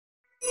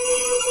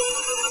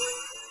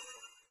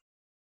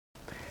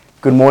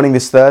Good morning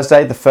this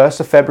Thursday, the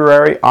 1st of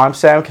February. I'm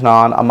Sam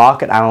Kanan, a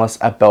market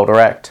analyst at Bell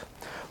Direct.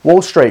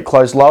 Wall Street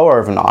closed lower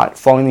overnight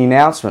following the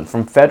announcement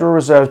from Federal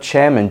Reserve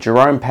Chairman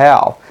Jerome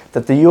Powell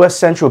that the US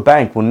Central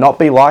Bank will not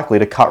be likely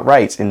to cut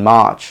rates in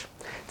March.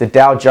 The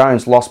Dow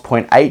Jones lost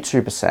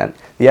 0.82%,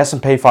 the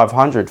S&P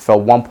 500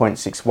 fell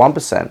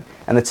 1.61%,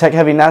 and the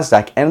tech-heavy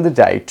Nasdaq ended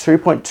the day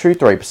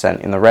 2.23%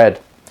 in the red.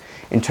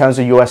 In terms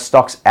of US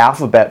stocks,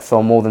 Alphabet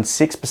fell more than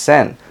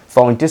 6%,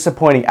 following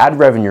disappointing ad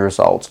revenue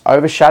results,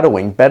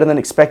 overshadowing better than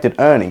expected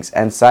earnings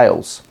and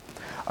sales.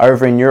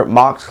 Over in Europe,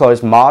 markets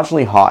closed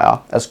marginally higher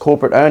as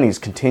corporate earnings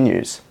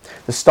continues.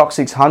 The Stock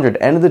 600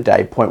 ended the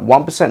day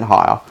 0.1%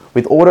 higher,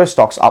 with auto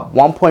stocks up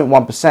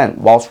 1.1%,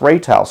 whilst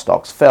retail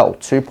stocks fell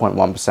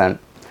 2.1%.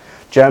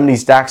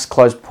 Germany's DAX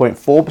closed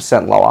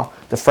 0.4% lower,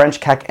 the French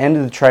CAC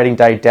ended the trading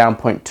day down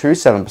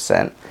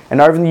 0.27%,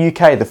 and over in the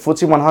UK, the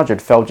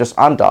FTSE100 fell just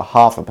under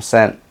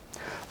 0.5%.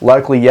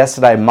 Locally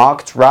yesterday,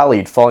 markets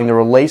rallied following the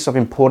release of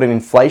imported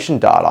inflation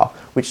data,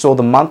 which saw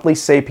the monthly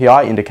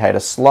CPI indicator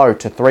slow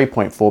to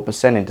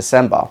 3.4% in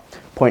December,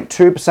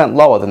 0.2%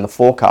 lower than the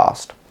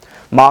forecast.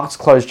 Markets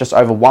closed just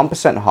over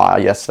 1% higher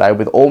yesterday,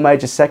 with all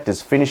major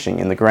sectors finishing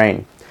in the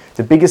green.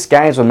 The biggest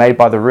gains were made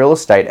by the real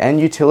estate and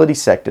utility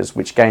sectors,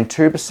 which gained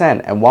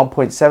 2% and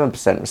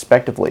 1.7%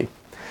 respectively.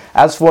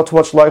 As for what to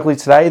watch locally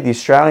today, the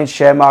Australian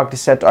share market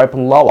is set to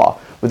open lower,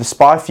 with the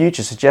SPI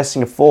future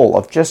suggesting a fall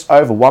of just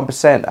over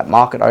 1% at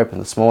market open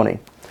this morning.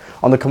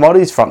 On the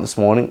commodities front this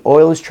morning,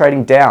 oil is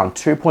trading down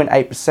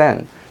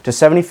 2.8% to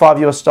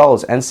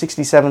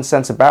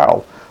 $75.67 a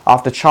barrel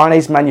after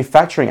Chinese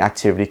manufacturing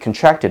activity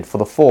contracted for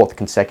the fourth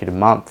consecutive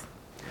month.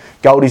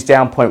 Gold is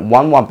down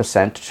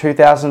 0.11% to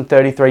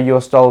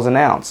 $2,033 an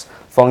ounce,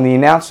 following the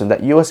announcement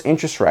that US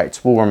interest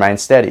rates will remain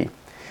steady.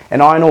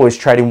 And iron ore is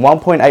trading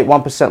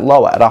 1.81%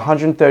 lower at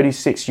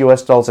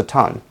 $136 a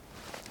tonne.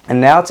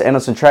 And now to end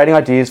on some trading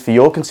ideas for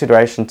your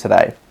consideration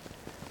today.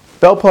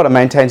 Bell Potter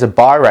maintains a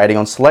buy rating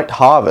on Select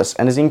Harvest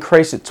and has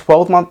increased its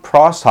 12-month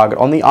price target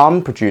on the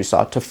almond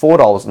producer to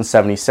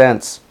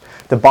 $4.70.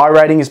 The buy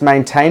rating is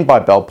maintained by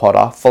Bell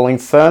Potter following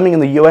firming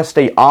in the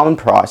USD almond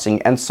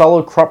pricing and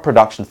solid crop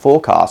production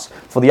forecasts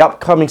for the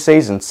upcoming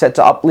season, set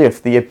to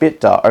uplift the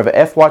EBITDA over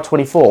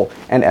FY24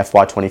 and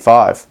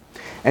FY25.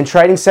 And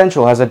Trading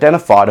Central has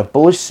identified a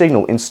bullish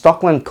signal in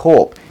Stockland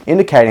Corp,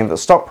 indicating that the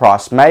stock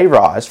price may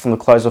rise from the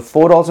close of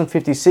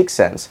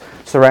 $4.56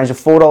 to the range of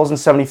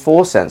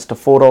 $4.74 to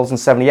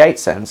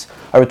 $4.78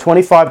 over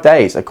 25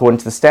 days, according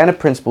to the standard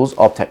principles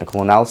of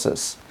technical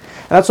analysis.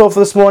 And that's all for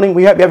this morning.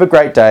 We hope you have a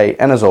great day,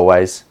 and as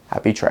always,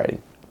 happy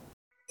trading.